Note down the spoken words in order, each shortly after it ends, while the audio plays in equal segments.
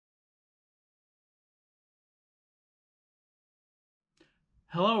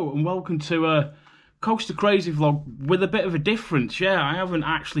Hello and welcome to a Coaster Crazy vlog with a bit of a difference. Yeah, I haven't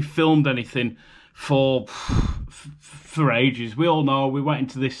actually filmed anything for ages. We all know we went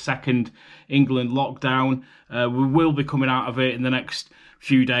into this second England lockdown. We will be coming out of it in the next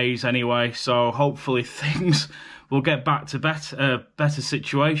few days anyway, so hopefully things will get back to better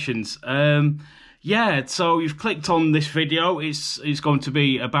situations. Yeah, so you've clicked on this video. It's going to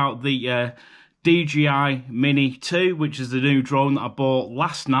be about the DJI Mini 2, which is the new drone that I bought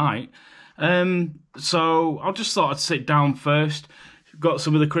last night. So I just thought I'd sit down first. Got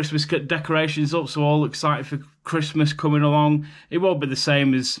some of the Christmas decorations up, so all excited for Christmas coming along. It won't be the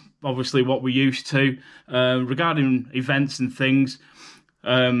same as obviously what we're used to. Regarding events and things,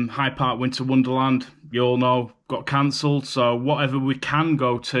 Hyde Park Winter Wonderland, you all know, got cancelled, so whatever we can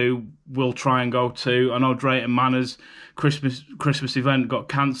go to, we'll try and go to. I know Drayton Manor's Christmas event got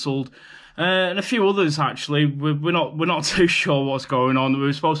cancelled. And a few others actually. We're not too sure what's going on. We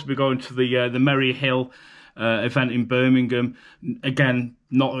were supposed to be going to the Merry Hill event in Birmingham. Again,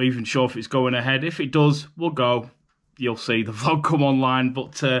 not even sure if it's going ahead. If it does, we'll go. You'll see the vlog come online.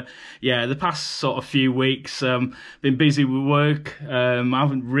 But yeah, the past sort of few weeks, been busy with work. I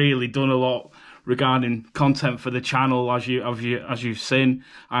haven't really done a lot regarding content for the channel, as you've seen.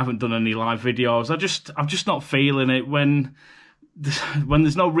 I haven't done any live videos. I'm just not feeling it when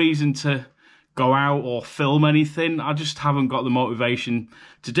there's no reason to go out or film anything. I just haven't got the motivation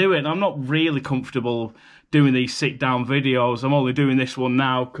to do it. And I'm not really comfortable doing these sit-down videos. I'm only doing this one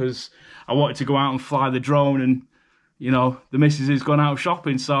now because I wanted to go out and fly the drone, and you know, the missus has gone out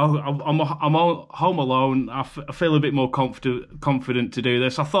shopping, so I'm home alone. I feel a bit more confident to do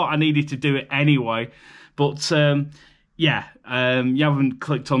this. I thought I needed to do it anyway, but yeah, you haven't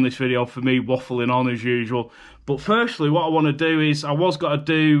clicked on this video for me waffling on as usual. But firstly, what I want to do is, I was going to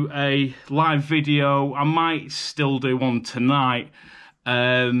do a live video. I might still do one tonight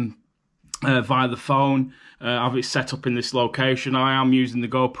via the phone. I have it set up in this location. I am using the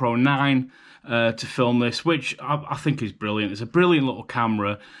GoPro 9 to film this, which I think is brilliant. It's a brilliant little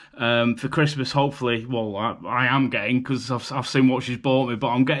camera. For Christmas, hopefully, well, I am getting, because I've seen what she's bought me, but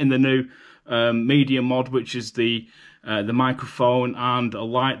I'm getting the new media mod, which is the microphone and a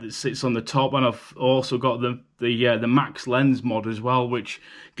light that sits on the top, and I've also got the max lens mod as well, which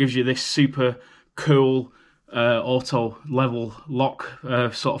gives you this super cool auto level lock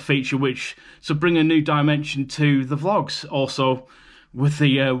sort of feature, which so bring a new dimension to the vlogs. Also with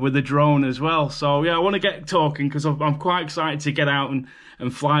the drone as well. So yeah, I want to get talking because I'm quite excited to get out and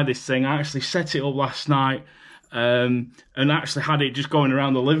fly this thing. I actually set it up last night. And actually had it just going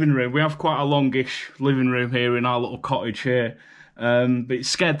around the living room. We have quite a longish living room here in our little cottage here, but it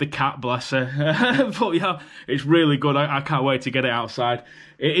scared the cat, bless her. But yeah, it's really good. I can't wait to get it outside.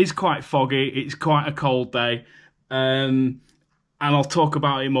 It is quite foggy, it's quite a cold day, and I'll talk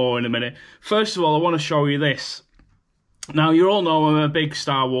about it more in a minute. First of all, I want to show you this. Now, you all know I'm a big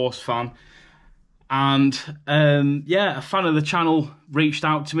Star Wars fan. And yeah, a fan of the channel reached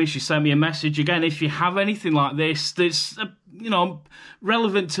out to me. She sent me a message. Again, if you have anything like this that's you know,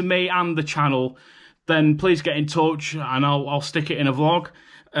 relevant to me and the channel, then please get in touch and I'll stick it in a vlog.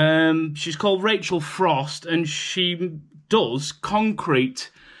 She's called Rachel Frost, and she does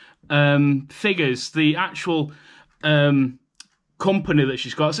concrete figures. The actual company that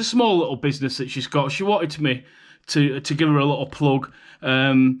she's got, it's a small little business that she's got. She wanted me to give her a little plug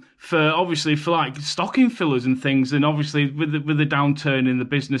for obviously for like stocking fillers and things, and obviously with the downturn in the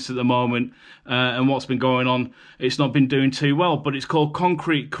business at the moment and what's been going on, it's not been doing too well. But it's called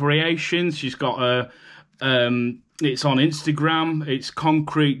Concrete Creations. She's got it's on Instagram. It's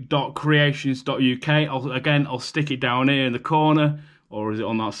concrete.creations.uk. I'll stick it down here in the corner, or is it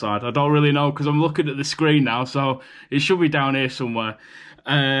on that side? I don't really know because I'm looking at the screen now, so it should be down here somewhere.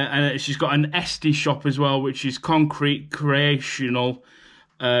 And she's got an Etsy shop as well, which is Concrete Creational,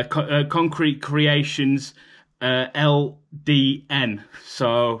 Concrete Creations LDN.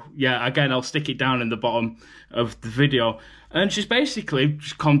 So yeah, again, I'll stick it down in the bottom of the video. And she's basically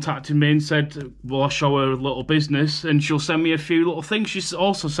just contacted me and said, well, I'll show her a little business and she'll send me a few little things. She's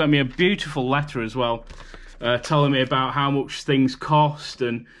also sent me a beautiful letter as well, telling me about how much things cost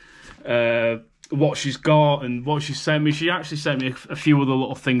and what she's got and what she sent me. She actually sent me a few other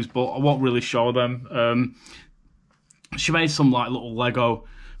little things, but I won't really show them. She made some like little Lego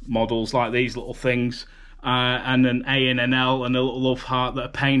models, like these little things, and an A and an L and a little love heart that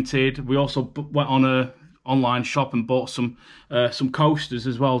are painted. We also went on a online shop and bought some coasters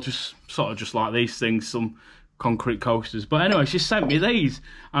as well, just like these things, some concrete coasters. But anyway, she sent me these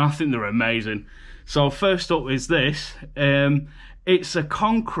and I think they're amazing. So first up is this. It's a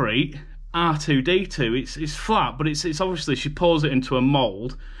concrete R2-D2. It's flat, but it's obviously, she pours it into a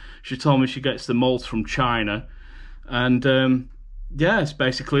mould. She told me she gets the moulds from China, and yeah, it's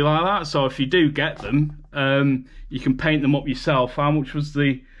basically like that. So if you do get them, you can paint them up yourself. How much was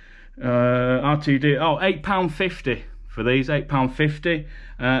the R2D? Oh, £8.50 for these, £8.50,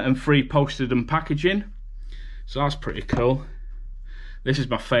 and free postage and packaging. So that's pretty cool. This is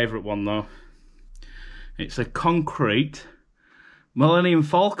my favourite one though. It's a concrete Millennium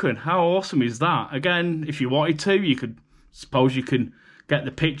Falcon. How awesome is that? Again, if you wanted to, you could get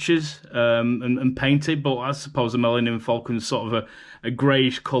the pictures and paint it, but I suppose the Millennium Falcon is sort of a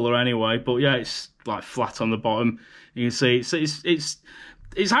greyish colour anyway. But yeah, it's like flat on the bottom. You can see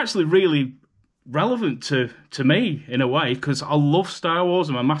it's actually really relevant to me in a way, because I love Star Wars.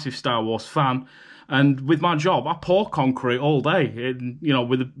 I'm a massive Star Wars fan, and with my job I pour concrete all day, you know,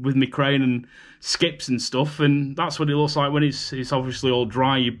 with my crane and skips and stuff, and that's what it looks like when it's obviously all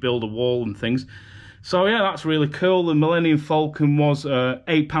dry. You build a wall and things. So yeah, that's really cool. The Millennium Falcon was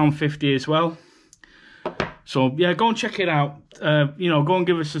 £8.50 as well. So yeah, go and check it out. You know, go and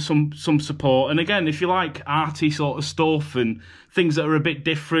give us some support. And again, if you like arty sort of stuff and things that are a bit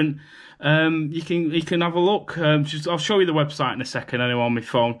different, you can have a look. I'll show you the website in a second anyway on my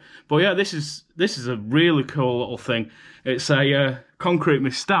phone. But yeah, this is a really cool little thing. It's a concrete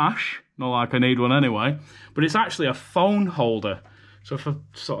moustache. Not like I need one anyway, but it's actually a phone holder. So if I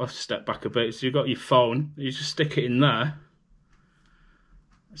sort of step back a bit, so you've got your phone, you just stick it in there.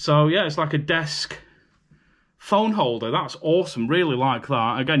 So yeah, it's like a desk phone holder. That's awesome, really like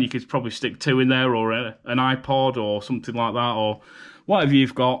that. Again, you could probably stick two in there, or an iPod or something like that, or whatever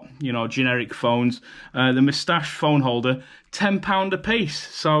you've got, you know, generic phones. The moustache phone holder, £10 a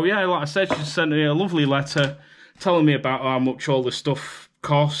piece. So yeah, like I said, she sent me a lovely letter telling me about how much all the stuff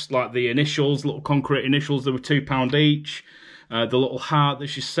cost, like the initials, little concrete initials, they were £2 each. The little heart that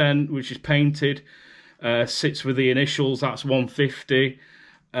she sent, which is painted, sits with the initials, that's £1.50.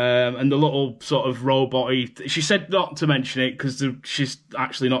 And the little sort of robot-y, she said not to mention it because she's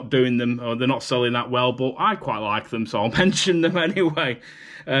actually not doing them, or they're not selling that well, but I quite like them, so I'll mention them anyway.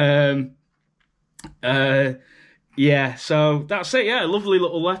 Yeah, so that's it. Yeah, a lovely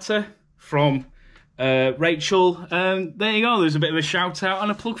little letter from Rachel. There you go, there's a bit of a shout out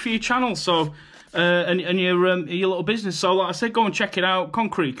and a plug for your channel. So and your little business. So like I said, go and check it out.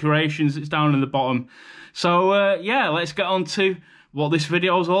 Concrete Creations, it's down in the bottom. So yeah, let's get on to what this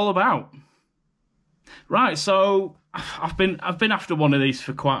video is all about. Right, so I've been after one of these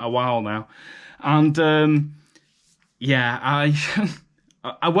for quite a while now, and yeah, I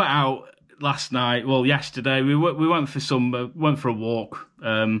went out last night. Well, yesterday we went for a walk,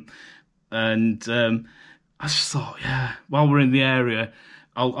 and I just thought, yeah, while we're in the area,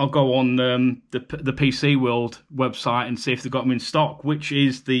 I'll go on the PC World website and see if they've got them in stock, which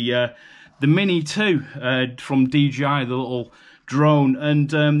is the Mini 2 from DJI, the little drone, and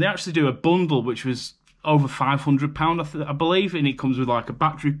they actually do a bundle which was over £500, I believe, and it comes with like a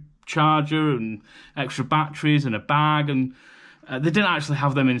battery charger and extra batteries and a bag, and they didn't actually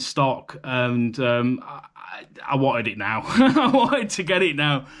have them in stock, and I wanted it now. I wanted to get it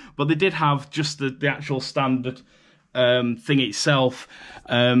now, but they did have just the actual standard thing itself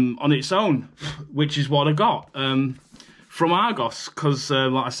on its own, which is what I got from Argos, because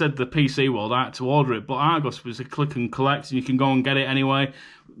like I said, the PC World, I had to order it, but Argos was a click and collect, and you can go and get it anyway.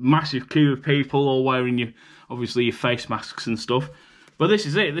 Massive queue of people all wearing obviously your face masks and stuff. But this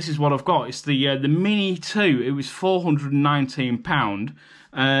is it. This is what I've got. It's the Mini 2. It was £419,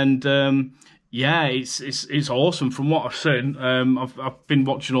 and yeah, it's awesome from what I've seen. I've been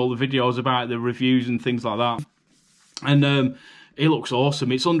watching all the videos about it, the reviews and things like that, and it looks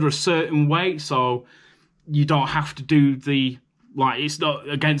awesome. It's under a certain weight, so you don't have to do it's not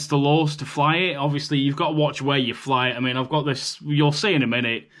against the laws to fly it. Obviously, you've got to watch where you fly it. I mean, I've got this, you'll see in a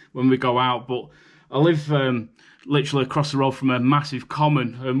minute when we go out, but I live literally across the road from a massive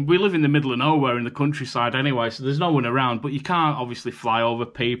common, and we live in the middle of nowhere in the countryside anyway, so there's no one around, but you can't obviously fly over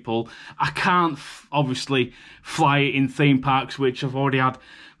people. I can't obviously fly it in theme parks, which I've already had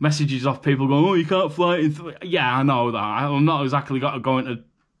messages off people going, oh, you can't fly it in yeah, I know that. I'm not exactly got to go into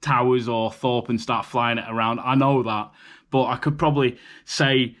Towers or Thorpe and start flying it around. I know that, but I could probably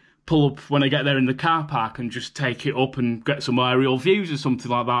say pull up when I get there in the car park and just take it up and get some aerial views or something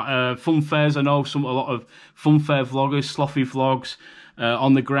like that. Fun fairs, I know a lot of fun fair vloggers, slothy vlogs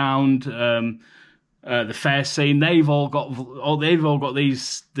on the ground. The fair scene, they've all got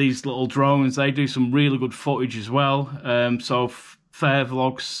these little drones. They do some really good footage as well. So fair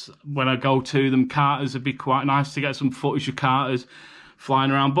vlogs, when I go to them, carters would be quite nice to get some footage of carters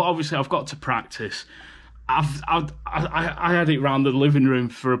flying around. But obviously I've got to practice. I had it round the living room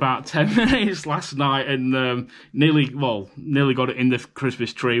for about 10 minutes last night, and nearly got it in the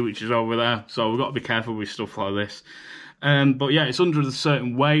Christmas tree, which is over there. So we've got to be careful with stuff like this. But yeah, it's under a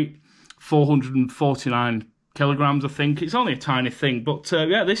certain weight, 449 kilograms, I think. It's only a tiny thing, but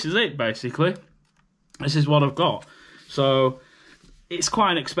yeah, this is it basically. This is what I've got. So it's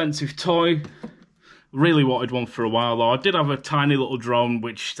quite an expensive toy. Really wanted one for a while though. I did have a tiny little drone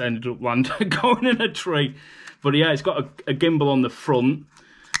which ended up going in a tree. But yeah, it's got a gimbal on the front,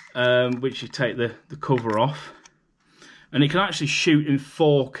 which you take the cover off. And it can actually shoot in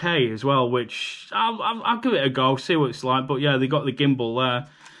 4K as well, which I'll give it a go, see what it's like. But yeah, they got the gimbal there.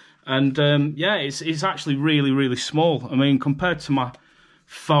 And yeah, it's actually really, really small. I mean, compared to my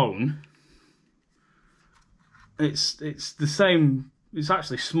phone, it's the same. It's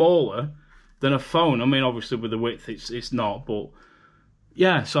actually smaller than a phone. I mean, obviously with the width, it's not, but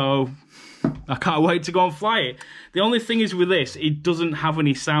yeah. So I can't wait to go and fly it. The only thing is with this, it doesn't have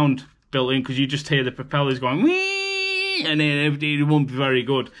any sound built in because you just hear the propellers going wee, and it won't be very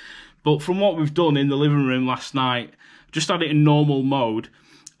good. But from what we've done in the living room last night, just had it in normal mode,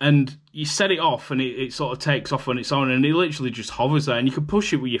 and you set it off, and it sort of takes off on its own, and it literally just hovers there, and you can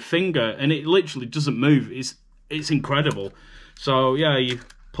push it with your finger, and it literally doesn't move. It's incredible. So yeah, you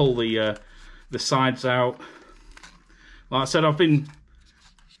pull the sides out. Like I said, I've been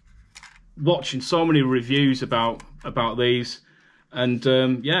watching so many reviews about these, and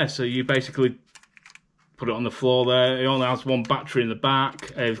yeah, so you basically put it on the floor there. It only has one battery in the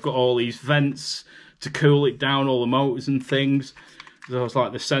back. It's got all these vents to cool it down, all the motors and things. There's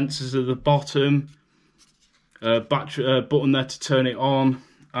like the sensors at the bottom, battery button there to turn it on,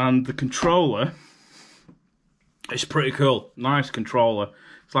 and the controller. It's pretty cool, nice controller.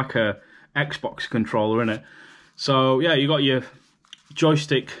 It's like a Xbox controller, isn't it? So yeah, you got your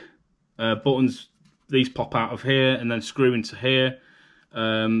joystick buttons. These pop out of here and then screw into here.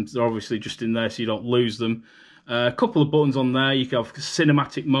 They're obviously just in there so you don't lose them. A couple of buttons on there. You can have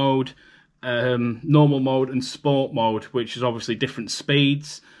cinematic mode, normal mode, and sport mode, which is obviously different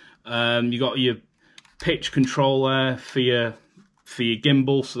speeds. You got your pitch controller for your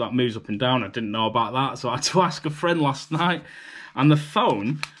gimbal, so that moves up and down. I didn't know about that, so I had to ask a friend last night. And the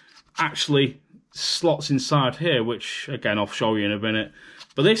phone actually slots inside here, which again I'll show you in a minute.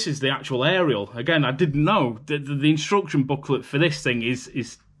 But this is the actual aerial. Again, I didn't know. The instruction booklet for this thing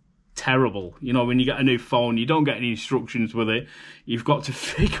is terrible. You know, when you get a new phone, you don't get any instructions with it. You've got to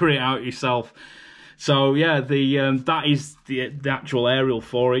figure it out yourself. So yeah, that is the actual aerial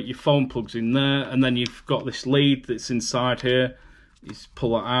for it. Your phone plugs in there, and then you've got this lead that's inside here. You just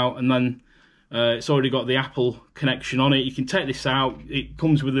pull that out, and then it's already got the Apple connection on it. You can take this out. It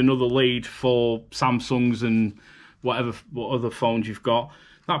comes with another lead for Samsungs and what other phones you've got.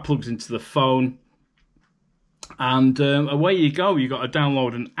 That plugs into the phone, and away you go. You've got to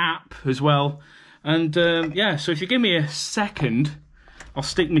download an app as well. And yeah, so if you give me a second, I'll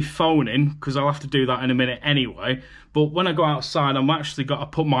stick my phone in, because I'll have to do that in a minute anyway. But when I go outside, I'm actually got to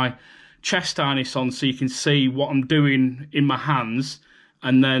put my chest harness on so you can see what I'm doing in my hands,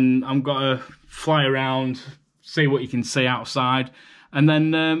 and then I'm got to fly around, see what you can see outside, and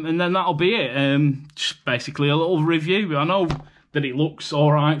then that'll be it. Just basically a little review. I know that it looks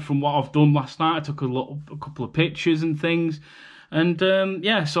all right from what I've done last night. I took a couple of pictures and things, and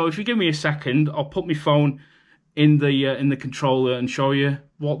yeah. So if you give me a second, I'll put my phone in the controller and show you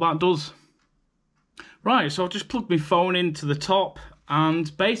what that does. Right, so I'll just plug my phone into the top,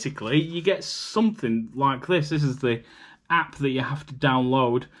 and basically you get something like this. This is the app that you have to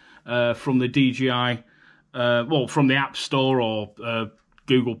download from the DJI, well, from the App Store or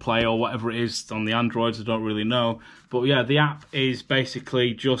Google Play or whatever it is on the Androids. I don't really know, but yeah, the app is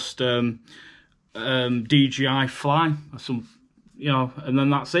basically just DJI Fly or some, you know, and then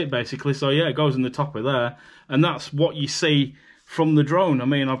that's it basically. So yeah, it goes in the top of there, and that's what you see from the drone. I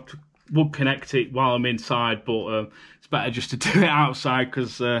mean, I would connect it while I'm inside, but it's better just to do it outside,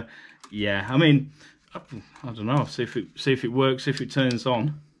 because yeah, I mean, I don't know. See if it works. If it turns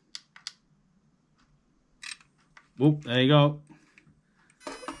on. Whoop! There you go.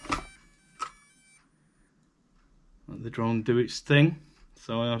 Let the drone do its thing.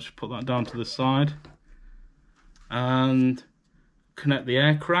 So I'll just put that down to the side and connect the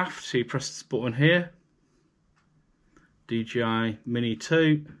aircraft. So you press this button here, DJI Mini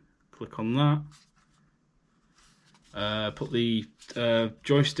 2. Click on that. Put the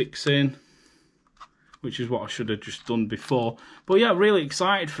joysticks in, which is what I should have just done before. But yeah, really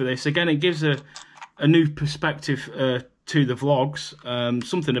excited for this. Again, it gives a new perspective to the vlogs,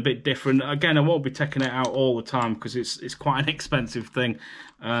 something a bit different. Again, I won't be taking it out all the time because it's quite an expensive thing,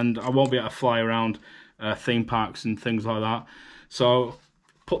 and I won't be able to fly around theme parks and things like that. So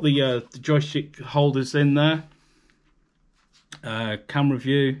put the joystick holders in there, camera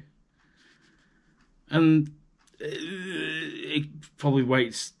view, and it probably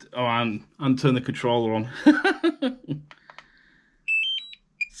waits and turn the controller on.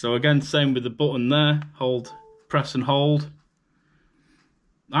 So again, same with the button there, hold, press and hold.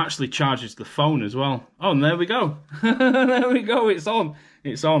 Actually charges the phone as well. Oh, and there we go. There we go, it's on.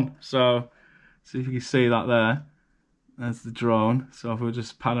 It's on. So see if you can see that there. There's the drone. So if we'll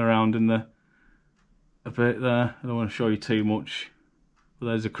just pan around in a bit there. I don't want to show you too much. But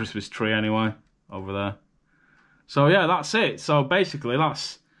there's a Christmas tree anyway, over there. So yeah, that's it. So basically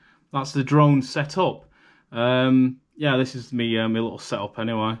that's the drone set up. Yeah, this is me my little setup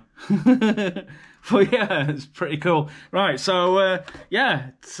anyway. But yeah, it's pretty cool. Right, so yeah,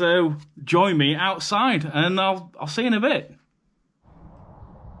 so join me outside and I'll see you in a bit.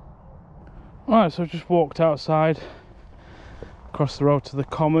 Right, so I just walked outside across the road to the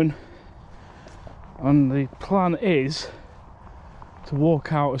common, and the plan is to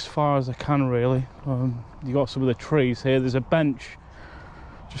walk out as far as I can really. You got some of the trees here. There's a bench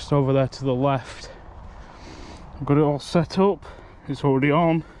just over there to the left. I've got it all set up, it's already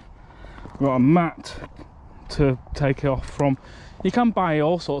on. I've got a mat to take it off from. You can buy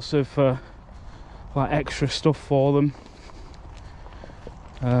all sorts of like extra stuff for them.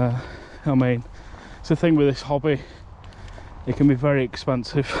 I mean, it's the thing with this hobby, it can be very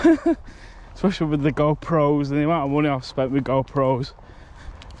expensive. Especially with the GoPros and the amount of money I've spent with GoPros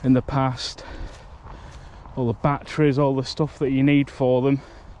in the past. All the batteries, all the stuff that you need for them.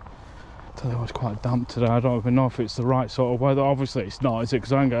 I tell you, it's quite damp today. I don't even know if it's the right sort of weather. Obviously it's not, is it?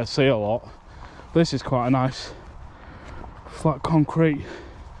 Because I ain't going to see a lot. But this is quite a nice flat concrete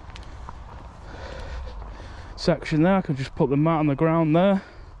section there. I can just put the mat on the ground there.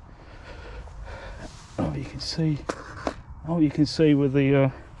 Oh, you can see. Oh, you can see with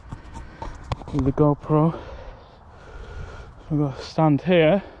the GoPro. I've got a stand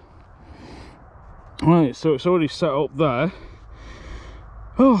here. Right, so it's already set up there.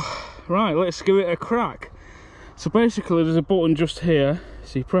 Oh. Right, let's give it a crack. So basically there's a button just here,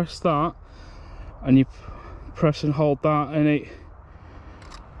 so you press that and you press and hold that, and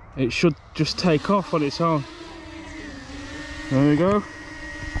it should just take off on its own. There we go,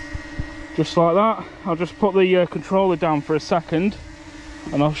 just like that. I'll just put the controller down for a second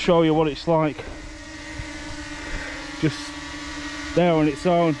and I'll show you what it's like just there on its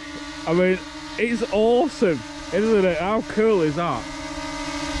own. I mean, it's awesome, isn't it? How cool is that?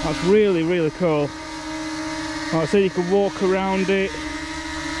 That's really, really cool. Like I said, you can walk around it.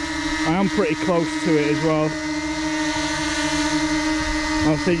 I am pretty close to it as well.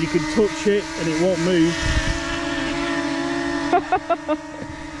 Like I said, you can touch it and it won't move.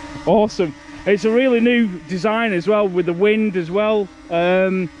 Awesome. It's a really new design as well, with the wind as well.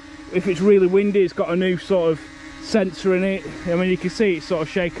 If it's really windy, it's got a new sort of sensor in it. I mean, you can see it's sort of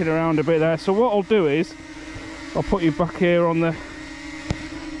shaking around a bit there. So what I'll do is, I'll put you back here on the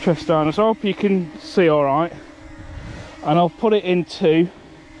chest down, so I hope you can see all right, and I'll put it into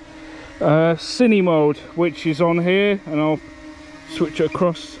cine mode, which is on here, and I'll switch it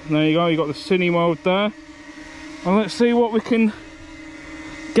across. There you go, you got the cine mode there, and let's see what we can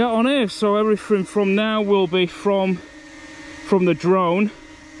get on here. So everything from now will be from the drone.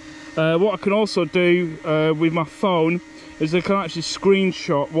 What I can also do with my phone is I can actually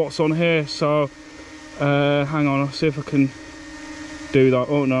screenshot what's on here. So hang on, I'll see if I can do that.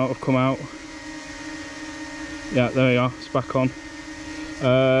 Oh no, it'll come out. Yeah, there you are, it's back on.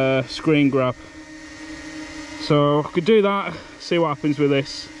 Screen grab. So I could do that, see what happens with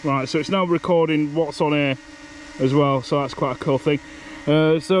this. Right, so it's now recording what's on here as well, so that's quite a cool thing.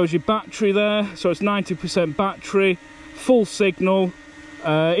 So there's your battery there, so it's 90% battery, full signal,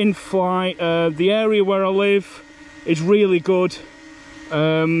 in flight. The area where I live is really good.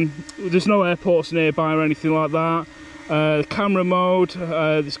 There's no airports nearby or anything like that. The camera mode,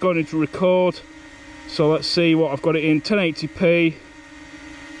 it's going into record, so let's see what I've got it in. 1080p,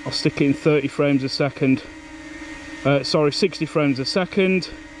 I'll stick it in 30 frames a second, sorry, 60 frames a second,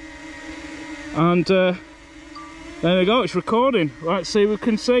 and there we go, it's recording. Right, see, we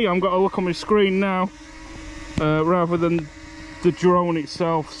can see, I've got to look on my screen now rather than the drone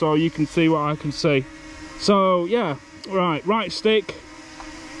itself, so you can see what I can see. So yeah, right stick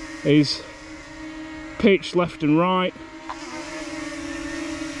is pitch left and right.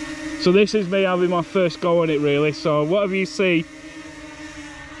 So this is me having my first go on it really, so whatever you see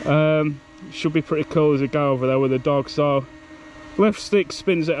should be pretty cool as a guy over there with a dog. So left stick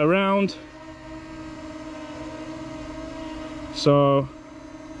spins it around, so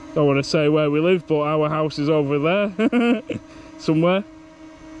don't want to say where we live, but our house is over there somewhere.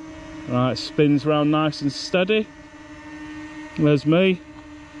 Right, spins round nice and steady. There's me.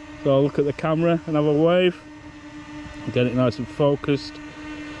 So I'll look at the camera and have a wave. Get it nice and focused.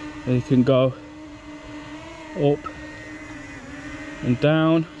 And you can go up and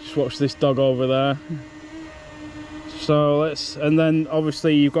down. Just watch this dog over there. So let's, and then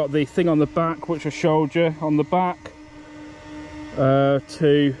obviously you've got the thing on the back, which I showed you on the back,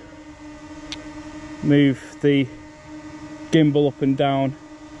 to move the gimbal up and down.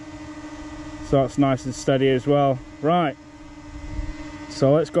 So that's nice and steady as well. Right,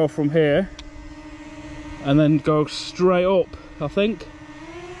 so let's go from here and then go straight up, I think.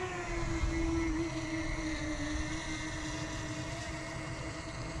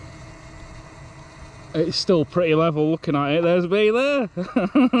 It's still pretty level looking at it. There's me there.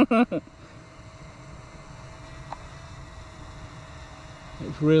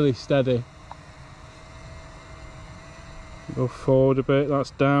 It's really steady. Go forward a bit,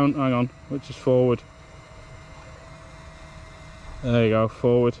 that's down. Hang on, which is forward. There you go,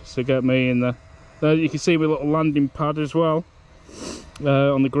 forward. So get me in there. There you can see my little landing pad as well,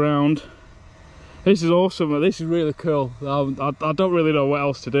 on the ground. This is awesome. This is really cool. I don't really know what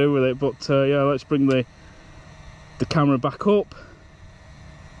else to do with it, but yeah, let's bring the camera back up.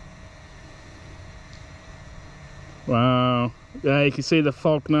 Wow. Yeah, you can see the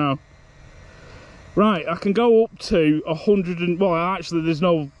fog now. Right, I can go up to 100 and, well, actually there's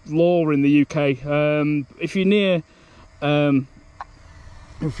no law in the UK. If you're near,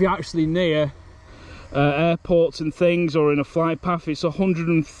 if you're actually near airports and things, or in a flight path, it's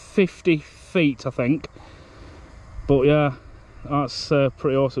 150 feet, I think. But yeah, that's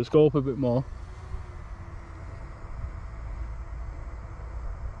pretty awesome. Let's go up a bit more.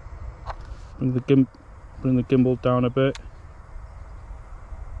 Bring the gimbal down a bit.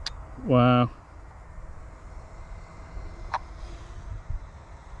 Wow.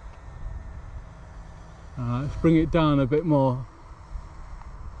 Let's bring it down a bit more.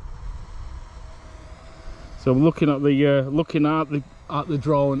 So I'm looking at the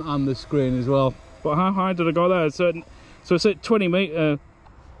drone and the screen as well. But how high did I go there? So it's at 20 meters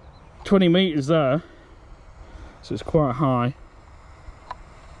there. So it's quite high.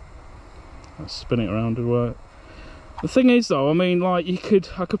 Let's spin it around as well. The thing is though, I mean, like,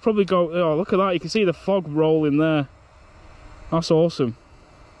 I could probably go, oh, look at that, you can see the fog rolling there. That's awesome.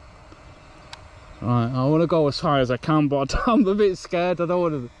 Right, I want to go as high as I can, but I'm a bit scared. I don't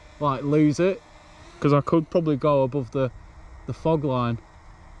want to, like, lose it, because I could probably go above the fog line.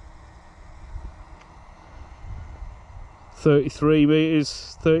 33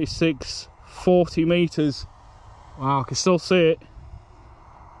 meters, 36, 40 meters. Wow, I can still see it.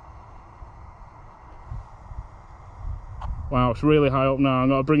 Wow, it's really high up now. I'm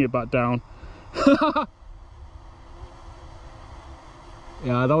going to bring it back down. Yeah,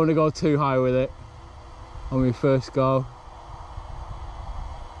 I don't want to go too high with it on my first go.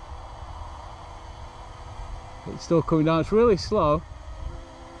 It's still coming down. It's really slow.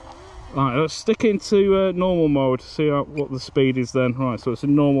 Right, let's stick into normal mode. See what the speed is then. Right, so it's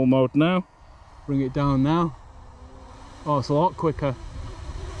in normal mode now. Bring it down now. Oh, it's a lot quicker.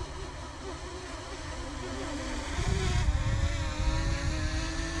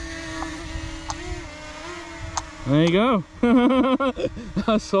 There you go.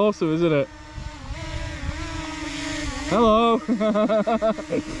 That's awesome, isn't it? Hello.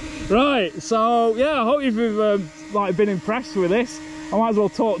 Right, so yeah, I hope you've like been impressed with this. I might as well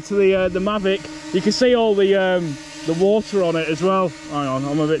talk to the Mavic. You can see all the water on it as well. Hang on,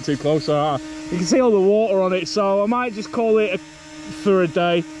 I'm a bit too close. You can see all the water on it, so I might just call it for a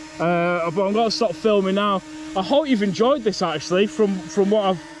day. But I'm going to stop filming now. I hope you've enjoyed this actually. From what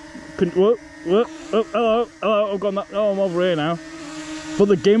I've hello, I've gone that. Oh, I'm over here now. But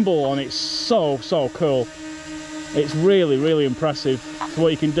the gimbal on it's so cool. It's really impressive for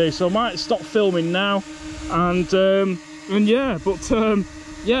what you can do. So I might stop filming now, and yeah, but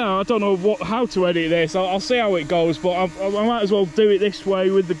yeah, I don't know how to edit this. I'll see how it goes, but I might as well do it this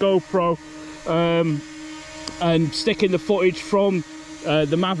way with the GoPro, and stick in the footage from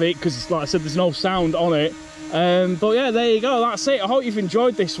the Mavic, because like I said, there's no sound on it. But yeah, there you go, that's it. I hope you've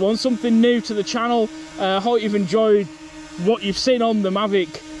enjoyed this one, something new to the channel. I hope you've enjoyed what you've seen on the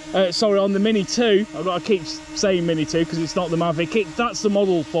Mavic, sorry, on the Mini 2. I've got to keep saying Mini 2 because it's not the Mavic, that's the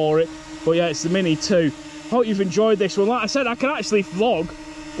model for it, but yeah, it's the Mini 2. Hope you've enjoyed this one. Like I said, I can actually vlog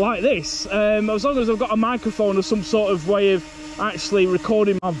like this, as long as I've got a microphone or some sort of way of actually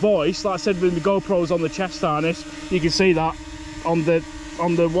recording my voice. Like I said, with the GoPros on the chest harness, you can see that on the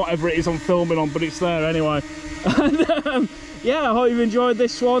whatever it is I'm filming on, but it's there anyway. And yeah, I hope you've enjoyed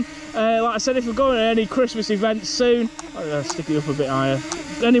this one. Like I said, if we're going to any Christmas events soon, I'll stick it up a bit higher.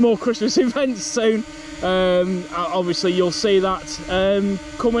 Any more Christmas events soon, obviously you'll see that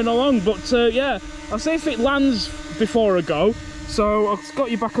coming along. But yeah, I'll see if it lands before I go. So I've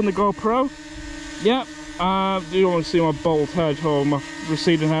got you back on the GoPro. Yeah, you don't want to see my bald head or my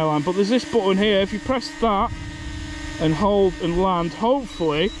receding hairline, but there's this button here. If you press that and hold and land,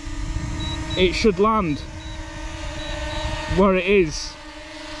 hopefully it should land where it is,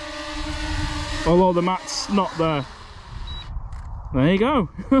 although the mat's not there. There you go.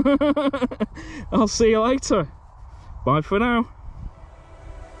 I'll see you later. Bye for now.